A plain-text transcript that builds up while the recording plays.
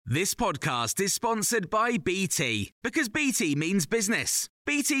This podcast is sponsored by BT, because BT means business.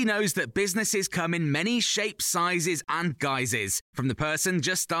 BT knows that businesses come in many shapes, sizes and guises, from the person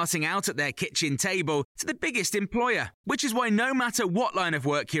just starting out at their kitchen table to the biggest employer, which is why no matter what line of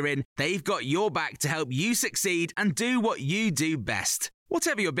work you're in, they've got your back to help you succeed and do what you do best.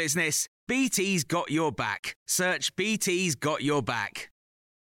 Whatever your business, BT's got your back. Search BT's got your back.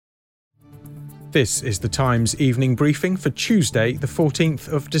 This is the Times evening briefing for Tuesday, the 14th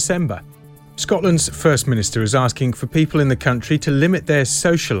of December. Scotland's First Minister is asking for people in the country to limit their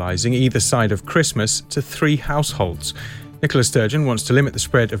socialising either side of Christmas to 3 households. Nicola Sturgeon wants to limit the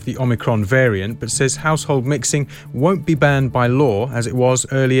spread of the Omicron variant, but says household mixing won't be banned by law as it was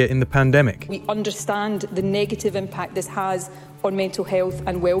earlier in the pandemic. We understand the negative impact this has on mental health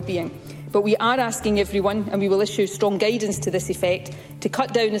and well-being. But we are asking everyone, and we will issue strong guidance to this effect, to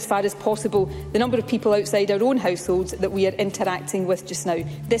cut down as far as possible the number of people outside our own households that we are interacting with just now.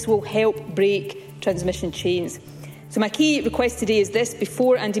 This will help break transmission chains. So my key request today is this: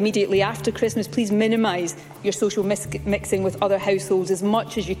 before and immediately after Christmas, please minimise your social mixing with other households as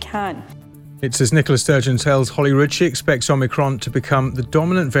much as you can. It's as Nicola Sturgeon tells Holyrood she expects Omicron to become the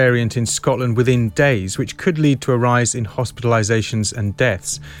dominant variant in Scotland within days, which could lead to a rise in hospitalisations and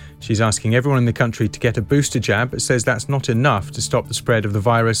deaths. She's asking everyone in the country to get a booster jab, but says that's not enough to stop the spread of the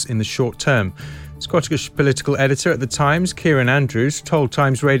virus in the short term. Scottish political editor at The Times, Kieran Andrews, told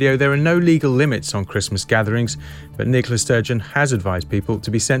Times Radio there are no legal limits on Christmas gatherings, but Nicola Sturgeon has advised people to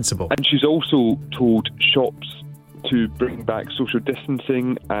be sensible. And she's also told shops to bring back social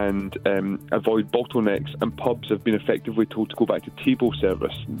distancing and avoid bottlenecks, and pubs have been effectively told to go back to table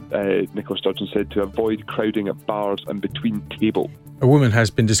service. Nicola Sturgeon said to avoid crowding at bars and between table. A woman has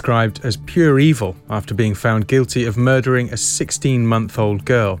been described as pure evil after being found guilty of murdering a 16-month-old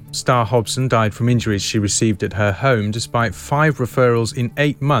girl. Star Hobson died from injuries she received at her home despite 5 referrals in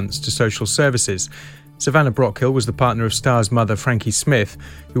 8 months to social services. Savannah Brockhill was the partner of Star's mother, Frankie Smith,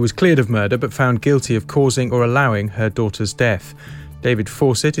 who was cleared of murder but found guilty of causing or allowing her daughter's death. David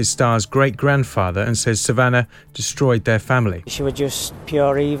Fawcett is Star's great-grandfather and says Savannah destroyed their family. She was just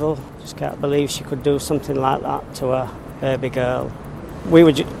pure evil. Just can't believe she could do something like that to a baby girl. We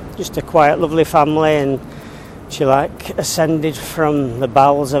were just a quiet, lovely family, and she ascended from the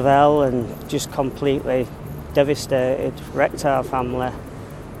bowels of hell and just completely devastated, wrecked our family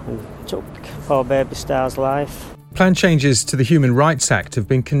and took poor baby Star's life. Planned changes to the Human Rights Act have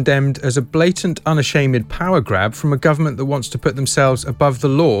been condemned as a blatant, unashamed power grab from a government that wants to put themselves above the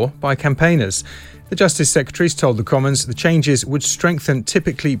law by campaigners. The Justice Secretaries told the Commons the changes would strengthen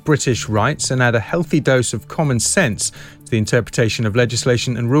typically British rights and add a healthy dose of common sense to the interpretation of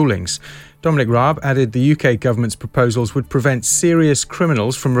legislation and rulings. Dominic Raab added the UK government's proposals would prevent serious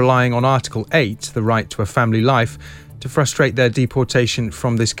criminals from relying on Article 8, the right to a family life, to frustrate their deportation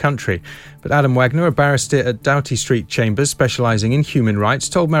from this country. But Adam Wagner, a barrister at Doughty Street Chambers specialising in human rights,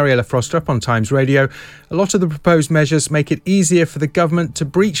 told Mariella Frostrup on Times Radio a lot of the proposed measures make it easier for the government to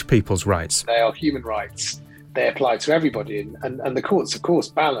breach people's rights. They are human rights. They apply to everybody. And the courts, of course,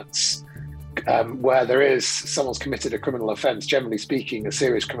 balance where there is someone's committed a criminal offence. Generally speaking, a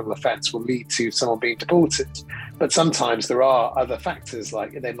serious criminal offence will lead to someone being deported. But sometimes there are other factors,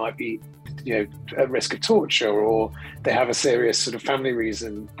 like they might be at risk of torture, or they have a serious sort of family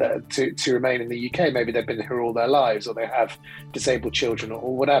reason to remain in the UK. Maybe they've been here all their lives, or they have disabled children,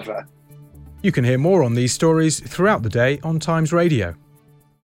 or whatever. You can hear more on these stories throughout the day on Times Radio.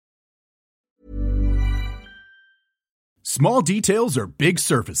 Small details are big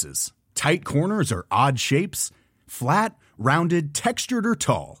surfaces. Tight corners are odd shapes. Flat, rounded, textured, or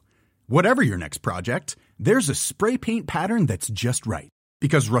tall. Whatever your next project, there's a spray paint pattern that's just right.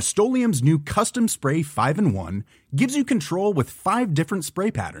 Because Rust-Oleum's new Custom Spray 5-in-1 gives you control with 5 different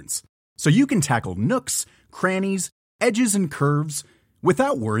spray patterns. So you can tackle nooks, crannies, edges, and curves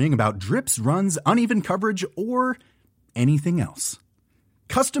without worrying about drips, runs, uneven coverage, or anything else.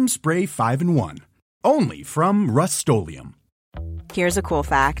 Custom Spray 5-in-1. Only from Rust-Oleum. Here's a cool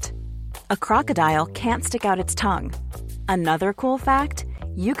fact. A crocodile can't stick out its tongue. Another cool fact,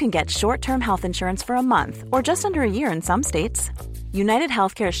 you can get short-term health insurance for a month or just under a year in some states. United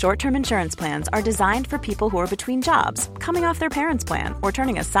Healthcare short-term insurance plans are designed for people who are between jobs, coming off their parents' plan, or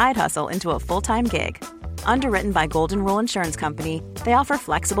turning a side hustle into a full-time gig. Underwritten by Golden Rule Insurance Company, they offer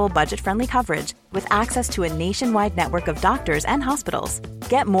flexible, budget-friendly coverage with access to a nationwide network of doctors and hospitals.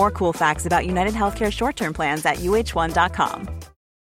 Get more cool facts about United Healthcare short-term plans at uh1.com.